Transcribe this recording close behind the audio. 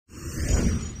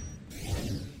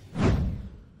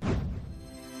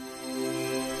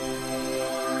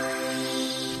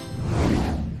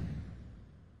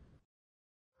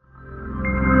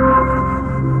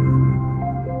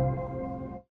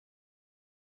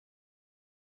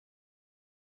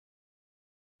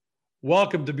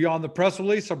Welcome to Beyond the Press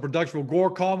Release, a production of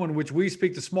Gore Column in which we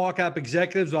speak to small cap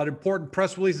executives about important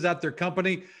press releases at their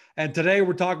company. And today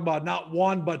we're talking about not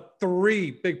one, but three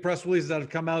big press releases that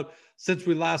have come out since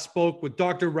we last spoke with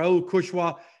Dr. Rahul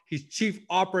Kushwaha. He's Chief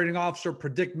Operating Officer of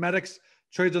Predicmedix,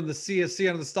 trades on the CSE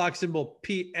under the stock symbol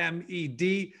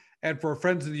PMED, and for our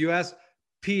friends in the US,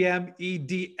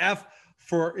 PMEDF.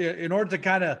 In order to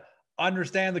kind of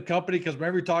understand the company, because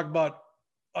whenever you talk about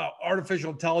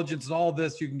artificial intelligence and all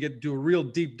this, you can do a real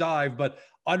deep dive, but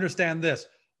understand this: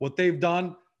 what they've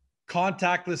done,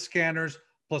 contactless scanners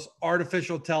plus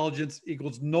artificial intelligence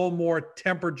equals no more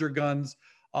temperature guns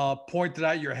pointed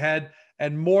at your head,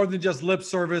 and more than just lip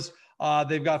service.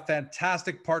 They've got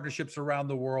fantastic partnerships around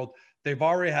the world. They've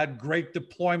already had great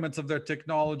deployments of their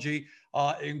technology,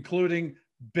 including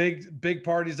big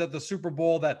parties at the Super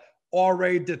Bowl that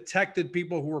already detected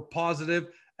people who were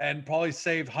positive and probably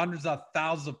saved hundreds of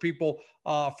thousands of people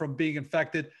from being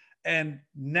infected. And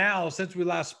now, since we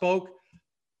last spoke,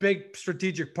 big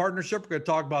strategic partnership. We're going to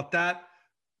talk about that.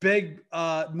 Big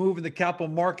move in the capital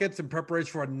markets in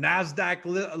preparation for a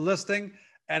NASDAQ listing,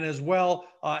 and as well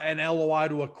an LOI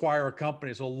to acquire a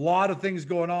company. So a lot of things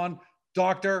going on.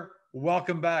 Doctor,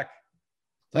 welcome back.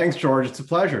 Thanks, George. It's a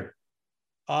pleasure.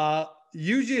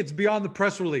 Usually it's beyond the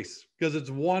press release because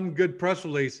it's one good press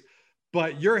release,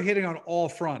 but you're hitting on all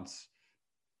fronts: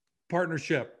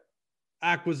 partnership,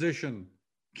 acquisition,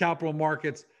 capital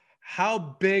markets. How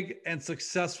big and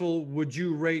successful would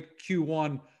you rate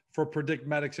Q1 for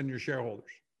Predicmedix and your shareholders?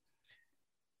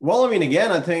 Well,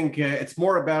 again, I think it's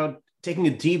more about taking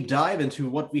a deep dive into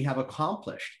what we have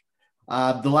accomplished.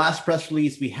 The last press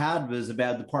release we had was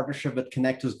about the partnership with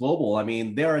Connectus Global.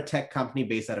 They're a tech company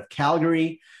based out of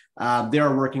Calgary. They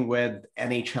are working with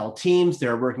NHL teams.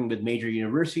 They're working with major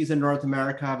universities in North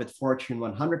America, with Fortune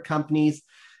 100 companies.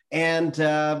 And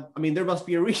there must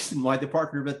be a reason why they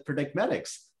partnered with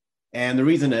Predicmedix. And the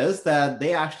reason is that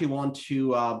they actually want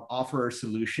to offer a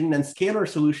solution and scale our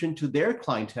solution to their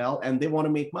clientele, and they want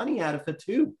to make money out of it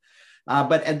too.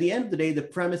 But at the end of the day, the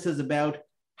premise is about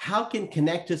how can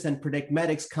Connectus and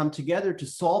Predicmedix come together to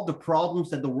solve the problems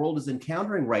that the world is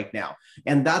encountering right now?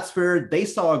 And that's where they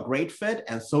saw a great fit,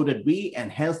 and so did we,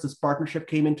 and hence this partnership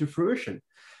came into fruition.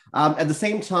 At the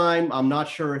same time, I'm not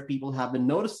sure if people have been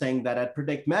noticing that at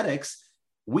Predicmedix,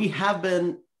 we have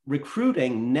been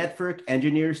recruiting network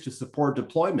engineers to support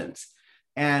deployments.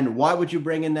 And why would you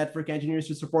bring in network engineers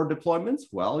to support deployments?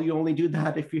 Well, you only do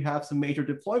that if you have some major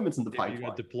deployments in the pipeline. You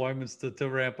got deployments to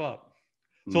ramp up.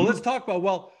 So let's talk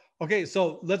about,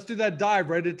 so let's do that dive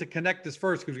right into Connectus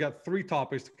first, because we've got three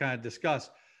topics to kind of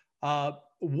discuss.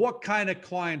 What kind of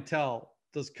clientele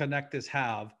does Connectus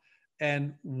have,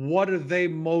 and what are they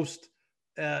most,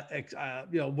 what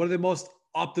are they most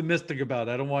optimistic about?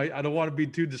 I don't want to be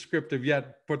too descriptive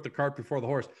yet, put the cart before the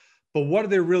horse, but what are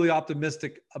they really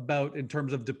optimistic about in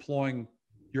terms of deploying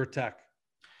your tech?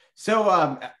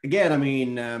 So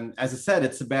again, as I said,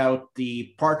 it's about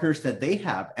the partners that they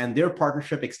have, and their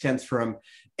partnership extends from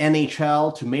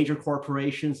NHL to major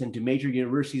corporations and to major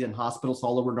universities and hospitals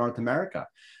all over North America.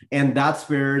 And that's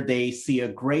where they see a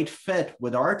great fit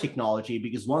with our technology,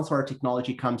 because once our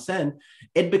technology comes in,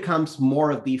 it becomes more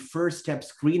of the first step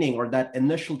screening, or that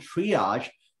initial triage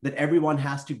that everyone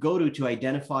has to go to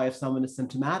identify if someone is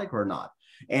symptomatic or not.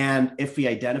 And if we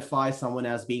identify someone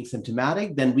as being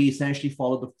symptomatic, then we essentially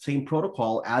follow the same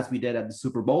protocol as we did at the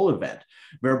Super Bowl event,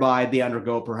 whereby they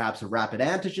undergo perhaps a rapid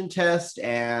antigen test,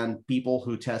 and people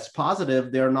who test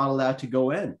positive, they're not allowed to go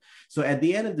in. So at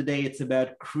the end of the day, it's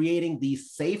about creating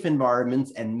these safe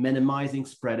environments and minimizing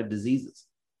spread of diseases.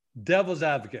 Devil's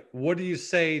advocate, what do you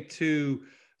say to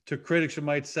critics who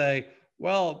might say,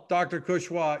 well, Dr.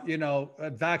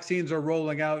 Kushwaha, vaccines are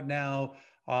rolling out now.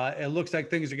 It looks like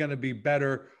things are going to be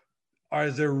better.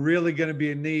 Is there really going to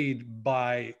be a need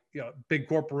by big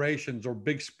corporations or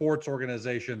big sports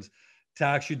organizations to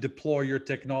actually deploy your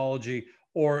technology,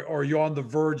 or you're on the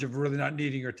verge of really not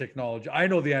needing your technology? I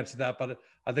know the answer to that, but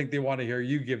I think they want to hear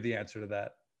you give the answer to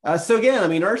that. So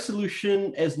again, our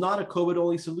solution is not a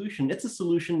COVID-only solution. It's a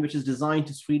solution which is designed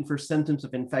to screen for symptoms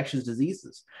of infectious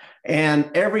diseases. And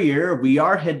every year we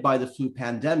are hit by the flu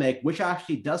pandemic, which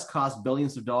actually does cost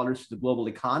billions of dollars to the global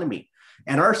economy.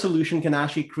 And our solution can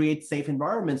actually create safe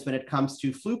environments when it comes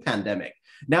to flu pandemic.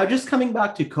 Now, just coming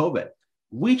back to COVID,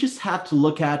 we just have to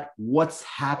look at what's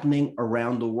happening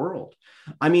around the world.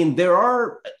 There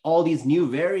are all these new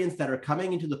variants that are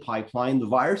coming into the pipeline. The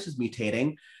virus is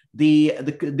mutating.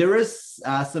 There is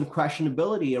some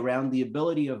questionability around the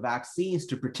ability of vaccines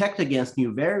to protect against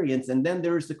new variants. And then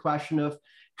there is the question of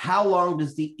how long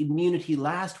does the immunity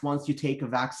last once you take a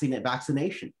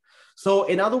vaccination? So,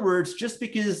 in other words, just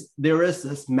because there is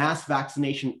this mass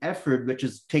vaccination effort, which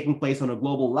is taking place on a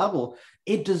global level,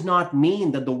 it does not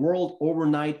mean that the world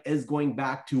overnight is going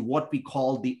back to what we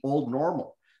call the old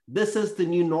normal. This is the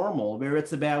new normal, where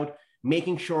it's about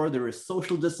making sure there is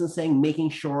social distancing,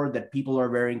 making sure that people are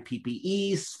wearing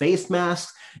PPEs, face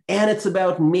masks, and it's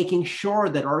about making sure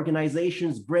that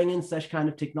organizations bring in such kind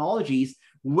of technologies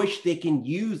which they can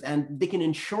use and they can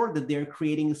ensure that they're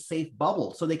creating a safe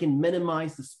bubble so they can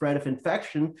minimize the spread of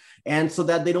infection and so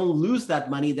that they don't lose that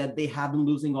money that they have been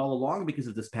losing all along because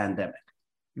of this pandemic.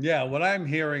 Yeah, what I'm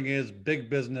hearing is big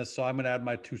business. So I'm going to add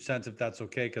my 2 cents if that's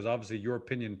okay, because obviously your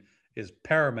opinion is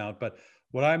paramount. But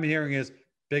what I'm hearing is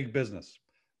big business,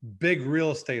 big real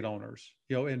estate owners,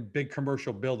 in big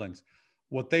commercial buildings.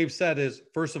 What they've said is,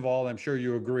 first of all, I'm sure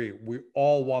you agree, we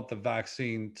all want the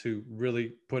vaccine to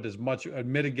really put as much,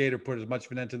 mitigate or put as much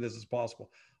of an end to this as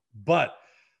possible. But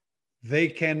they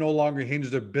can no longer hinge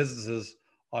their businesses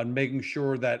on making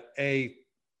sure that A,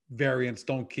 variants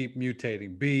don't keep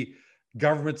mutating, B,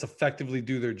 governments effectively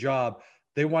do their job.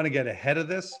 They want to get ahead of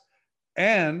this.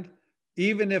 And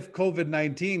even if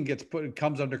COVID-19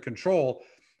 comes under control,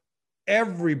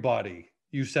 everybody,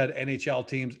 you said NHL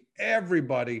teams,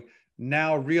 everybody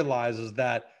now realizes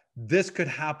that this could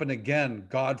happen again,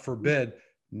 God forbid,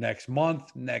 next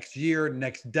month, next year,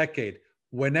 next decade.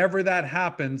 Whenever that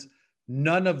happens,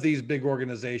 none of these big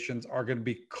organizations are going to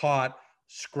be caught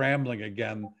scrambling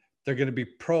again. They're going to be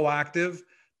proactive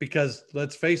because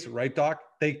let's face it, right, Doc?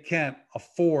 They can't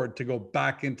afford to go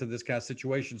back into this kind of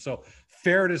situation. So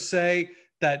fair to say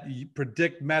that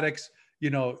PredictMedix,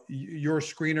 your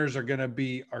screeners are going to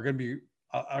be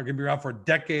around for a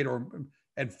decade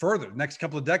and further, next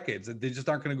couple of decades. They just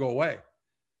aren't going to go away.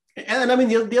 And I mean,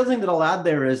 the other thing that I'll add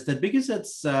there is that because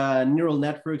it's neural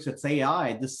networks, it's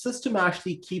AI, the system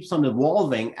actually keeps on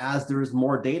evolving as there is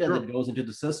more data that goes into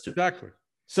the system. Exactly.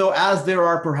 So as there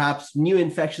are perhaps new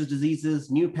infectious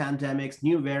diseases, new pandemics,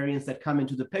 new variants that come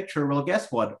into the picture, well, guess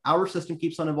what? Our system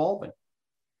keeps on evolving.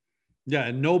 Yeah,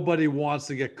 and nobody wants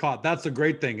to get caught. That's a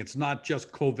great thing. It's not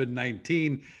just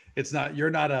COVID-19. It's not, you're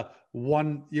not a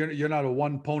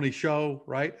one pony show,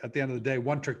 right? At the end of the day,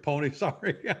 one trick pony,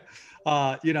 sorry.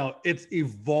 It's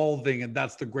evolving, and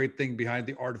that's the great thing behind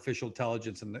the artificial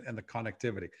intelligence and the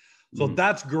connectivity. So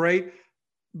that's great.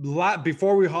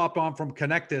 Before we hop on from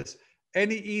Connectus,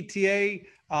 any ETA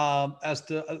as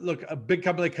to look, a big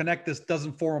company like Connectus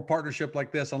doesn't form a partnership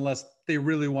like this unless they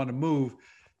really want to move.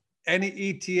 Any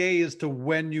ETA as to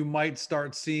when you might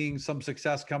start seeing some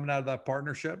success coming out of that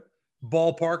partnership?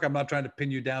 Ballpark. I'm not trying to pin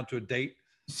you down to a date.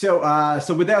 So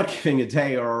without giving a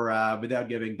day or without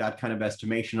giving that kind of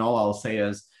estimation, all I'll say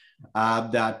is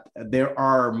that there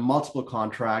are multiple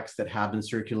contracts that have been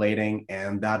circulating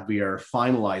and that we are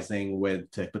finalizing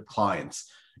with clients.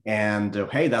 And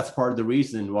hey, that's part of the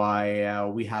reason why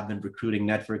we have been recruiting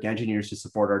network engineers to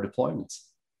support our deployments.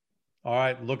 All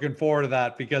right, looking forward to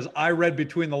that, because I read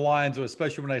between the lines,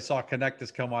 especially when I saw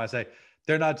Connectus come on. I say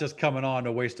they're not just coming on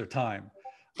to waste their time.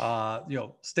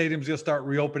 Stadiums gonna start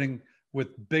reopening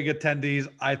with big attendees.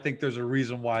 I think there's a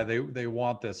reason why they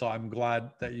want this. So I'm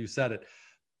glad that you said it.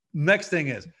 Next thing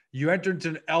is you entered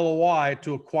into an LOI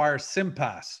to acquire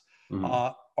SIMPAS,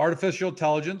 artificial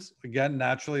intelligence, again,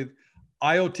 naturally,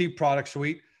 IoT product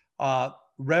suite,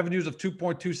 revenues of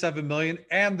 2.27 million,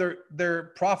 and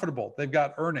they're profitable. They've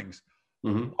got earnings.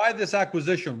 Why this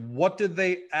acquisition? What did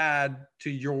they add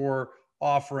to your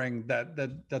offering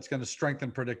that's going to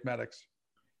strengthen PredictMedix?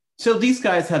 So these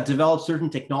guys have developed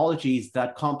certain technologies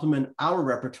that complement our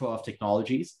repertoire of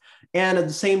technologies. And at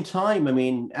the same time, I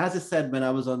mean, as I said when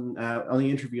I was on the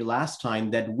interview last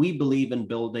time, that we believe in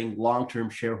building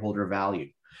long-term shareholder value.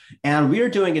 And we are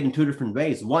doing it in two different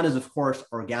ways. One is, of course,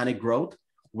 organic growth,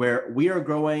 where we are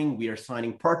growing, we are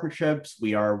signing partnerships,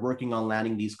 we are working on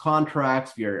landing these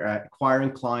contracts, we are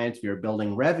acquiring clients, we are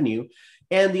building revenue.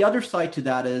 And the other side to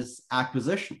that is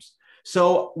acquisitions.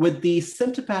 So with the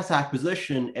SIMPAS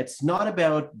acquisition, it's not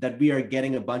about that we are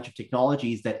getting a bunch of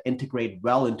technologies that integrate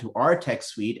well into our tech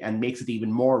suite and makes it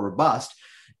even more robust.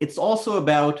 It's also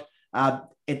about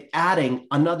it adding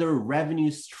another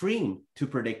revenue stream to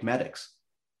PredictMedix.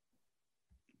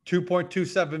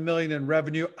 2.27 million in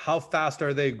revenue. How fast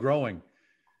are they growing?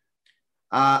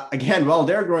 Again, well,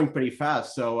 they're growing pretty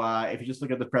fast. So if you just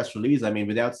look at the press release, I mean,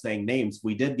 without saying names,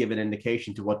 we did give an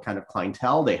indication to what kind of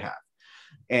clientele they have.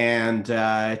 And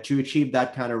to achieve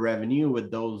that kind of revenue with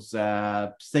those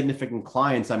significant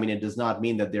clients, I mean, it does not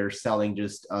mean that they're selling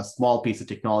just a small piece of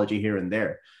technology here and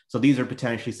there. So these are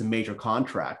potentially some major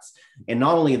contracts. And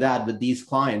not only that, with these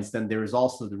clients, then there is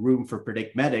also the room for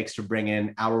PredictMedix to bring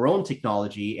in our own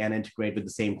technology and integrate with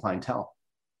the same clientele.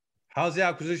 How's the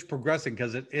acquisition progressing?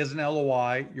 Because it is an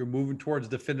LOI. You're moving towards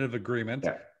definitive agreement.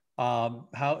 Yeah.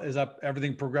 How is that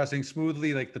everything progressing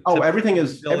smoothly? Like the Oh, typical due everything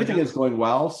is diligence? going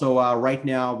well. So right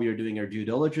now we are doing our due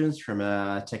diligence from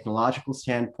a technological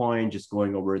standpoint, just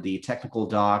going over the technical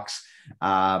docs,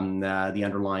 the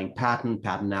underlying patent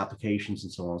applications,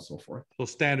 and so on and so forth. So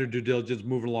standard due diligence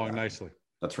moving along nicely.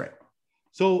 That's right.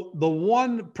 So the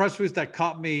one press release that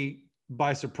caught me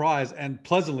by surprise and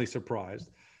pleasantly surprised.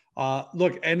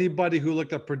 Look, anybody who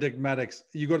looked at Predicmedics,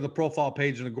 you go to the profile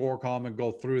page in Agoracom and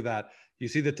go through that. You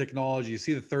see the technology, you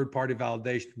see the third-party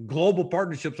validation, global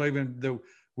partnerships.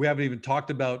 We haven't even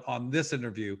talked about on this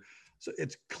interview. So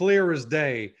it's clear as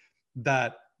day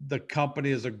that the company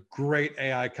is a great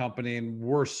AI company, and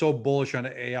we're so bullish on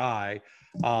AI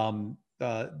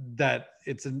that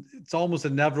it's almost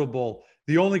inevitable.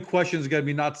 The only question is going to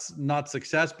be not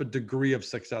success, but degree of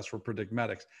success for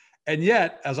Predicmedics. And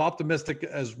yet, as optimistic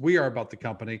as we are about the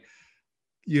company,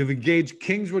 you've engaged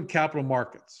Kingswood Capital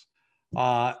Markets,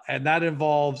 and that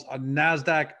involves a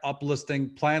NASDAQ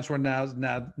uplisting, plans for a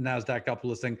NASDAQ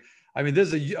uplisting. I mean,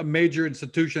 this is a major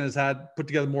institution has put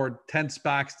together more than 10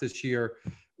 SPACs this year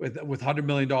with $100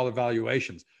 million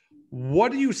valuations.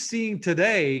 What are you seeing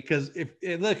today? Because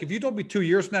if you told me 2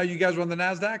 years from now you guys are on the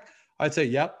NASDAQ, I'd say,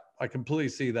 yep, I completely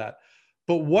see that.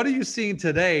 But what are you seeing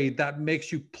today that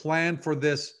makes you plan for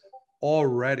this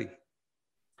already?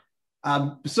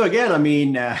 So again, I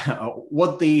mean,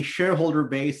 what the shareholder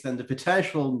base and the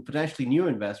potentially new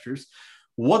investors,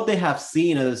 what they have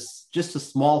seen is just a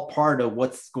small part of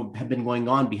what's been going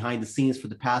on behind the scenes for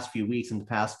the past few weeks and the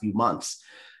past few months.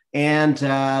 And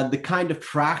the kind of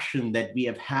traction that we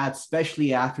have had,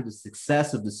 especially after the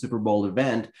success of the Super Bowl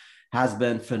event, has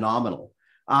been phenomenal.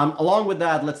 Along with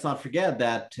that, let's not forget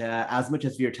that as much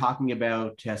as we are talking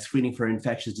about screening for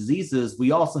infectious diseases,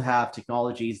 we also have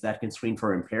technologies that can screen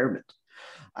for impairment.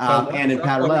 And in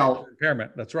parallel,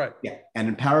 impairment, that's right. Yeah, and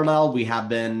in parallel, we have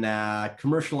been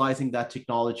commercializing that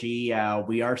technology.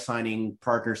 We are signing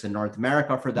partners in North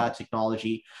America for that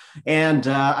technology, and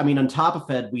I mean, on top of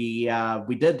it,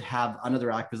 we did have another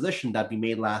acquisition that we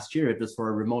made last year. It was for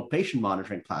a remote patient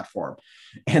monitoring platform,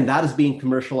 and that is being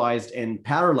commercialized in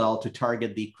parallel to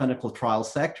target the clinical trial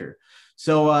sector.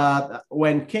 So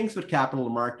when Kingswood Capital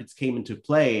Markets came into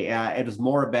play, it was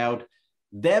more about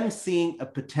them seeing a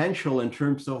potential in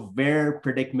terms of where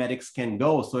Predicmedics can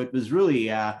go. So it was really,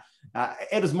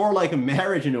 it was more like a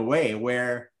marriage in a way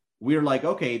where we're like,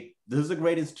 okay, this is a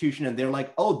great institution. And they're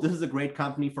like, oh, this is a great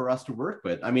company for us to work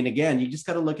with. I mean, again, you just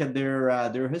got to look at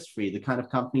their history, the kind of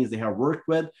companies they have worked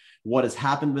with, what has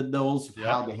happened with those,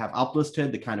 how they have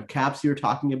uplisted, the kind of caps you're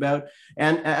talking about.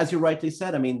 And as you rightly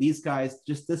said, I mean, these guys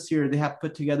just this year, they have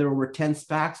put together over 10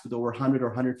 SPACs with over 100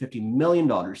 or $150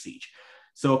 million each.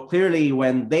 So clearly,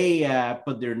 when they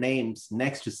put their names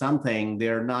next to something,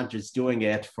 they're not just doing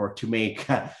it to make,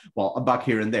 well, a buck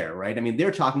here and there, right? I mean,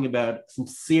 they're talking about some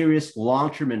serious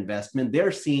long-term investment.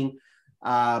 They're seeing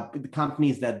the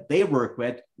companies that they work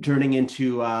with turning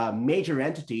into major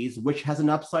entities, which has an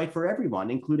upside for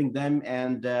everyone, including them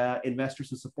and investors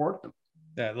who support them.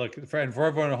 Yeah, look, for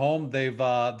everyone at home, they've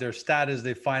their stat is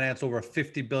they finance over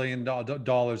 $50 billion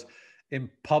in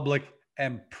public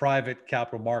and private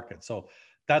capital markets. So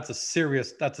that's a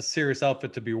serious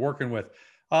outfit to be working with.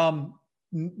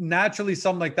 Naturally,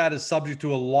 something like that is subject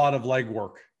to a lot of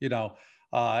legwork. You know,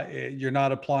 you're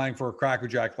not applying for a Cracker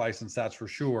Jack license, that's for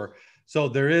sure. So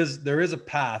there is a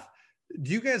path. Do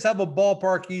you guys have a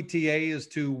ballpark ETA as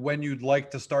to when you'd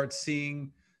like to start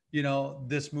seeing, you know,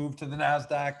 this move to the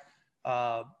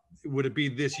NASDAQ? Would it be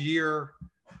this year?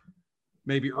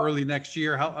 Maybe early next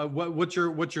year? What's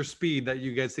your speed that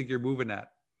you guys think you're moving at?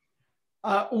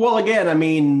 Well, again, I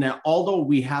mean, although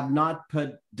we have not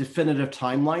put definitive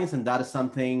timelines, and that is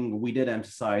something we did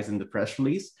emphasize in the press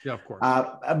release. Yeah, of course.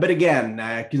 But again,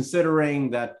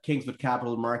 considering that Kingswood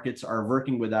Capital Markets are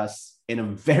working with us in a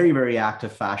very, very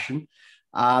active fashion,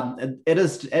 it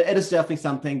is definitely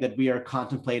something that we are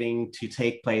contemplating to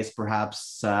take place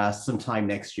perhaps sometime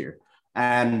next year.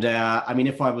 And I mean,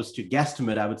 if I was to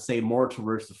guesstimate, I would say more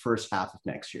towards the first half of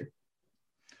next year.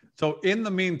 So in the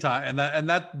meantime, and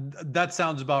that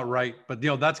sounds about right, but you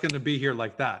know, that's going to be here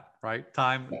like that, right?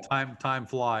 Time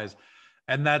flies.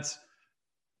 And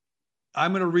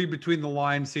I'm going to read between the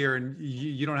lines here, and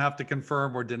you don't have to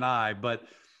confirm or deny, but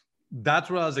that's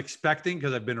what I was expecting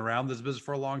because I've been around this business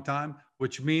for a long time,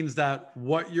 which means that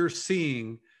what you're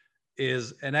seeing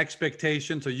is an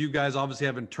expectation. So you guys obviously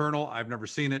have internal, I've never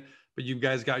seen it, but you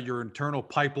guys got your internal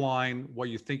pipeline, what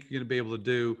you think you're going to be able to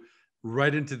do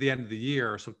right into the end of the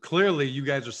year. So clearly you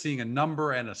guys are seeing a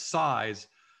number and a size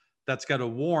that's got to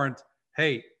warrant,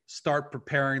 hey, start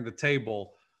preparing the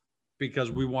table.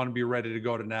 because we want to be ready to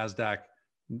go to NASDAQ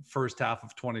first half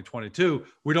of 2022.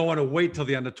 We don't want to wait till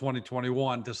the end of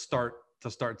 2021 to start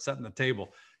setting the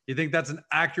table. You think that's an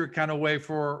accurate kind of way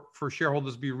for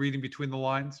shareholders to be reading between the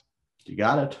lines? You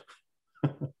got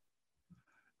it.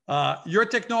 Your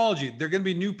technology, there are going to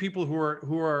be new people who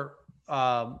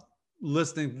are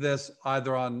listening to this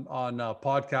either on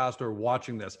podcast or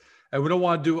watching this. And we don't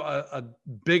want to do a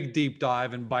big deep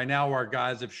dive. And by now our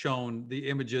guys have shown the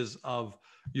images of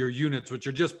your units, which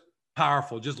are just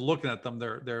powerful. Just looking at them,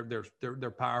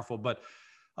 they're powerful. But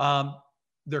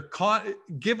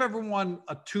give everyone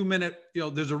a 2-minute.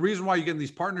 There's a reason why you're getting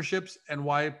these partnerships, and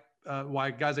why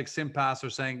guys like SIMPAS are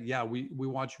saying, yeah, we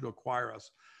want you to acquire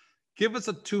us. Give us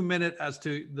a 2-minute as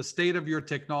to the state of your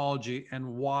technology and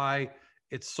why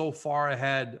it's so far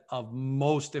ahead of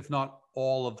most, if not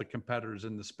all, of the competitors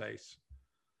in the space.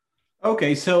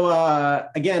 Okay, so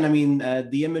again, I mean,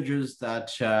 the images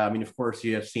that, of course,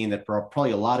 you have seen that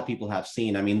probably a lot of people have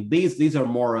seen. I mean, these are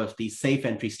more of the safe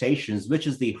entry stations, which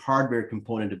is the hardware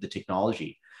component of the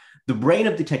technology. The brain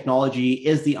of the technology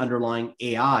is the underlying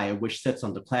AI, which sits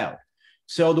on the cloud.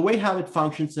 So the way how it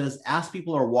functions is, as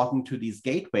people are walking through these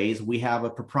gateways, we have a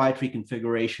proprietary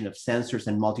configuration of sensors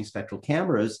and multispectral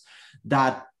cameras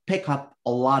that pick up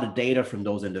a lot of data from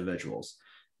those individuals.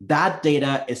 That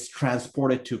data is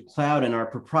transported to cloud, and our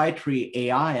proprietary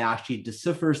AI actually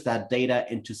deciphers that data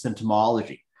into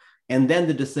symptomology. And then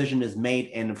the decision is made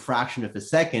in a fraction of a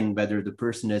second whether the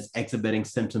person is exhibiting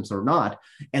symptoms or not.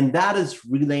 And that is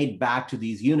relayed back to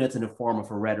these units in the form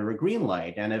of a red or a green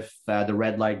light. And if the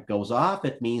red light goes off,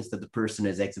 it means that the person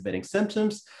is exhibiting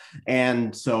symptoms.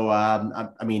 And so,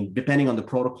 depending on the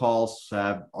protocols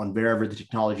on wherever the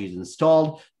technology is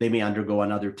installed, they may undergo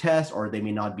another test, or they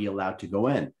may not be allowed to go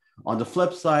in. On the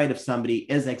flip side, if somebody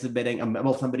is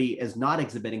somebody is not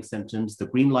exhibiting symptoms, the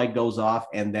green light goes off,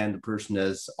 and then the person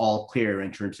is all clear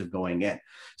in terms of going in.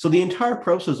 So the entire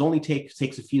process only takes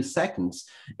a few seconds.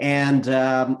 And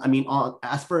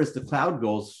as far as the cloud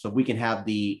goes, so we can have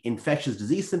the infectious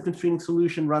disease symptom screening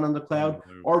solution run on the cloud,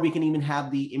 or we can even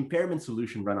have the impairment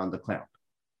solution run on the cloud.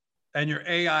 And your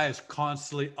AI is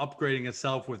constantly upgrading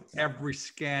itself with every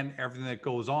scan, everything that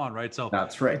goes on, right? So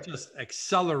that's right. It just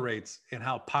accelerates in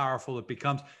how powerful it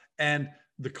becomes. And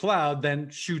the cloud then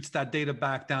shoots that data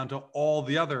back down to all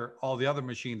the other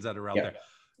machines that are out there.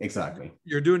 Exactly.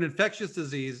 You're doing infectious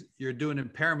disease, you're doing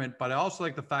impairment, but I also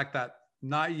like the fact that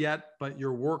not yet, but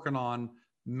you're working on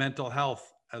mental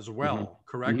health as well,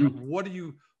 correct? What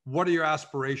are your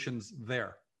aspirations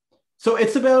there? So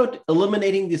it's about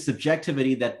eliminating the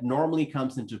subjectivity that normally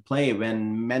comes into play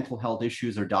when mental health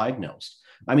issues are diagnosed.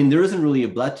 I mean, there isn't really a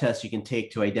blood test you can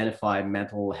take to identify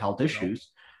mental health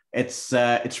issues. No.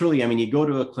 It's really, you go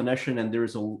to a clinician and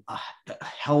there's a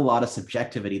hell lot of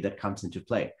subjectivity that comes into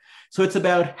play. So it's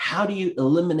about how do you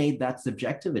eliminate that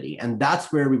subjectivity? And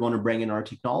that's where we want to bring in our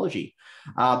technology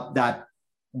that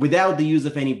without the use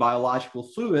of any biological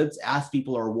fluids, as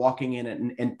people are walking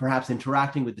in and perhaps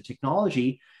interacting with the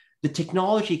technology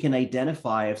can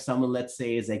identify if someone, let's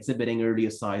say, is exhibiting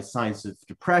earlier signs of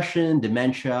depression,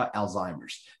 dementia,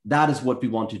 Alzheimer's. That is what we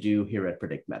want to do here at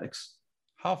PredictMedix.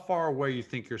 How far away you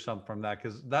think you're from that?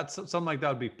 Because that's something like that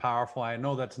would be powerful. I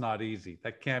know that's not easy.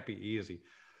 That can't be easy.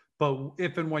 But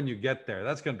if and when you get there,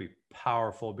 that's going to be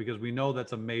powerful, because we know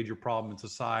that's a major problem in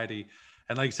society.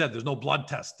 And like you said, there's no blood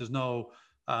test. There's no,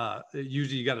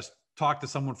 usually you got to talk to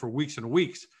someone for weeks and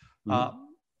weeks.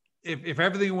 If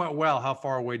everything went well, how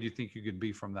far away do you think you could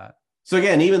be from that? So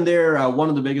again, even there, one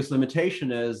of the biggest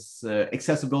limitation is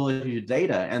accessibility to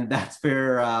data. And that's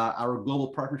where our global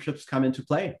partnerships come into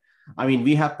play. I mean,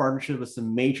 we have partnerships with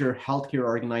some major healthcare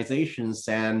organizations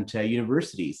and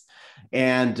universities.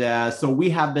 And so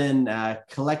we have been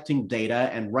collecting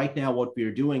data. And right now what we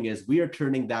are doing is we are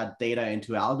turning that data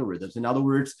into algorithms. In other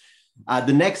words,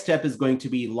 the next step is going to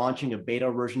be launching a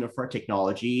beta version of our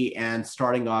technology and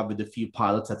starting off with a few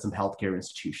pilots at some healthcare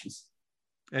institutions.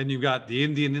 And you've got the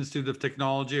Indian Institute of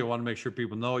Technology. I want to make sure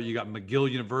people know. You got McGill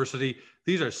University.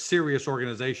 These are serious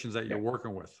organizations that you're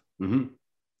working with.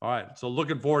 All right. So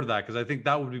looking forward to that, because I think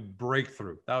that would be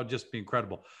breakthrough. That would just be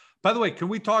incredible. By the way, can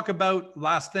we talk about,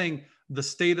 last thing, the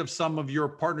state of some of your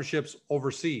partnerships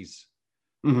overseas?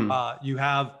 You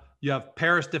have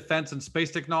Paris Defense and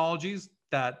Space Technologies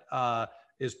that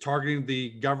is targeting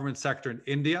the government sector in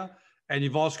India. And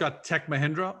you've also got Tech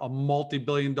Mahindra, a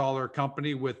multi-billion-dollar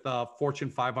company with Fortune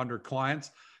 500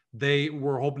 clients. They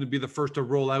were hoping to be the first to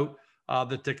roll out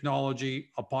the technology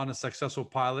upon a successful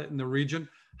pilot in the region.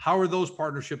 How are those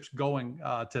partnerships going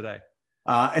today?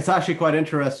 It's actually quite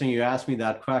interesting you asked me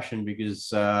that question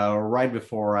because right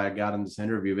before I got in this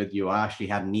interview with you, I actually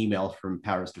had an email from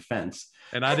Paris Defense.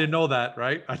 And I didn't know that,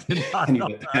 right? I did not and, you know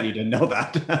did, and that. you didn't know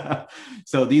that.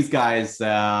 So these guys,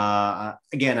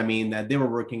 again, I mean, they were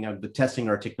working on the testing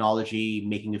our technology,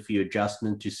 making a few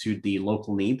adjustments to suit the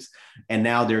local needs. And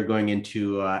now they're going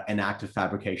into an active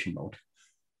fabrication mode.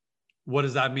 What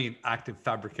does that mean, active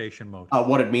fabrication mode?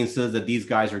 What it means is that these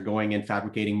guys are going and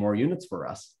fabricating more units for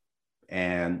us.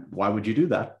 And why would you do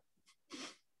that?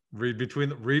 Read between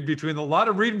the, a lot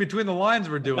of reading between the lines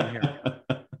we're doing here.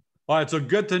 All right, so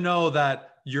good to know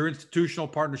that your institutional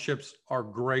partnerships are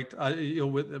great.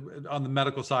 On the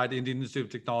medical side, Indian Institute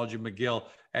of Technology, McGill,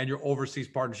 and your overseas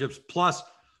partnerships. Plus,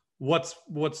 what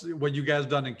you guys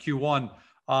done in Q1,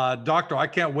 Doctor. I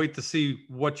can't wait to see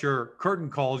what your curtain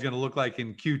call is going to look like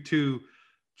in Q2,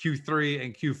 Q3,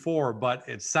 and Q4. But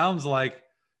it sounds like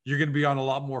you're going to be on a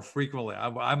lot more frequently.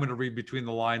 I'm going to read between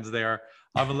the lines there.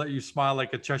 I'm going to let you smile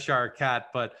like a Cheshire cat,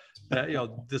 but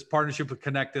this partnership with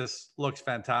Connectus looks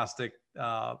fantastic.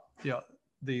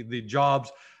 The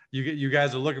jobs, you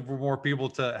guys are looking for more people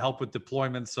to help with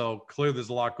deployment. So clearly there's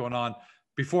a lot going on.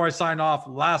 Before I sign off,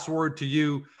 last word to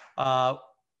you.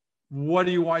 What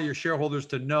do you want your shareholders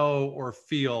to know or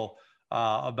feel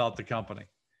about the company?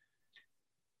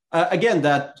 Again,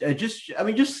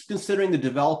 just considering the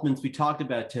developments we talked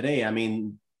about today, I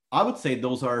mean, I would say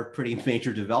those are pretty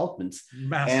major developments.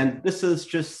 Massive. And this is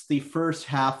just the first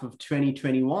half of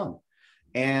 2021.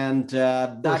 And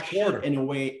that should, in a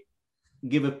way,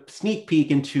 give a sneak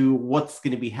peek into what's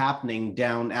going to be happening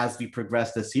down as we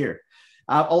progress this year.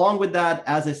 Along with that,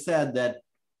 as I said, that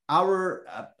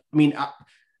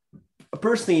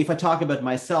personally, if I talk about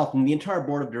myself and the entire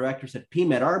board of directors at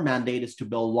PMED, our mandate is to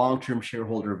build long-term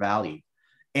shareholder value.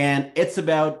 And it's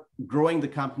about growing the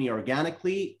company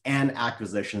organically and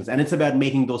acquisitions. And it's about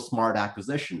making those smart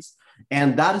acquisitions.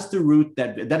 And that is the route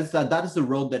that is the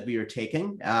road that we are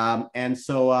taking. And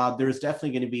so there's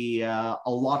definitely going to be a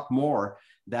lot more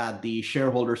that the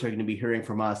shareholders are going to be hearing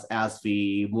from us as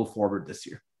we move forward this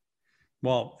year.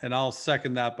 Well, and I'll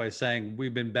second that by saying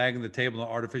we've been banging the table on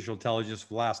artificial intelligence for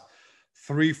the last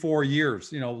 3-4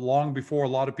 years, long before a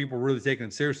lot of people were really taking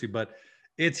it seriously, but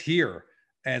it's here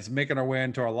and it's making our way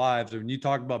into our lives. And when you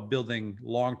talk about building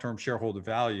long-term shareholder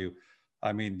value,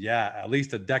 I mean, yeah, at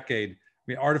least a decade. I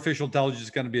mean, artificial intelligence is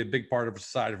going to be a big part of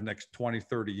society for the next 20,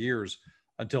 30 years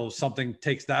until something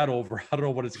takes that over. I don't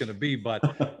know what it's going to be, but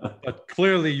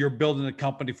clearly you're building a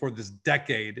company for this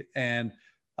decade. And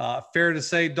fair to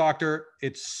say, Doctor,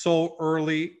 it's so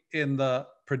early in the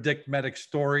PredictMedix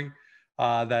story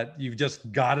that you've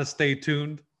just got to stay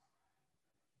tuned.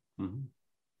 Mm-hmm.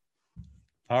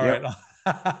 All right.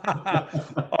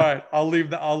 All right. I'll leave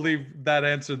that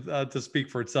answer to speak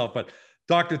for itself. But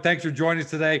Doctor, thanks for joining us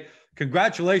today.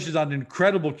 Congratulations on an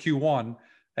incredible Q1,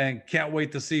 and can't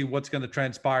wait to see what's going to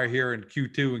transpire here in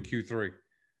Q2 and Q3.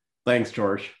 Thanks,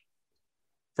 George.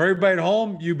 For everybody at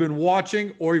home, you've been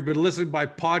watching or you've been listening by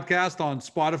podcast on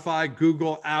Spotify,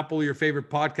 Google, Apple, your favorite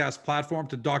podcast platform,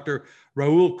 to Dr.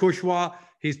 Rahul Kushwaha.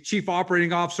 He's Chief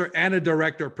Operating Officer and a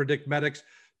Director of PredictMedix.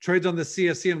 Trades on the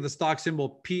CSE under the stock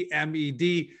symbol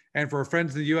PMED, and for our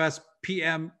friends in the US,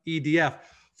 PMEDF.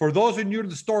 For those who are new to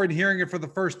the story and hearing it for the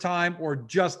first time, or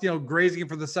just grazing it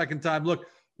for the second time, look,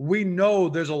 we know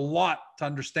there's a lot to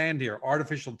understand here.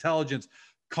 Artificial intelligence,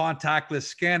 contactless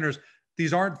scanners.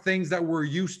 These aren't things that we're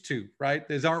used to, right?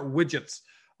 These aren't widgets.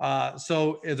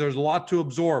 So there's a lot to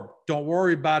absorb. Don't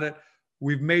worry about it.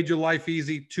 We've made your life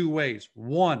easy 2 ways.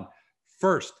 One,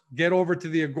 first, get over to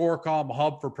the Agoracom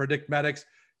hub for PredictMedix.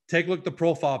 Take a look at the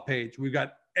profile page. We've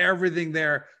got everything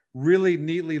there really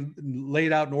neatly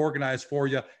laid out and organized for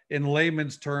you in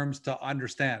layman's terms to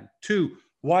understand. 2,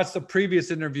 watch the previous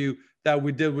interview that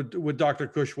we did with Dr.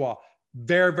 Kushwaha.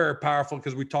 Very, very powerful,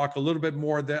 because we talk a little bit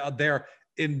more there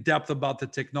in depth about the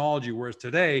technology, whereas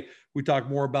today we talk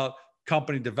more about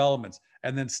company developments.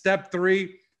 And then step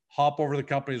 3, hop over to the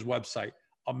company's website.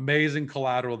 Amazing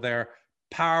collateral there,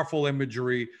 powerful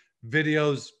imagery,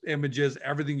 videos, images,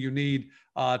 everything you need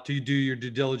to do your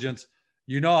due diligence.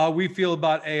 You know how we feel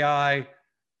about AI.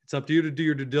 It's up to you to do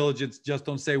your due diligence. Just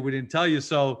don't say we didn't tell you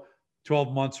so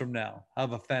 12 months from now.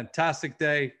 Have a fantastic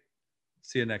day.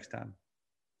 See you next time.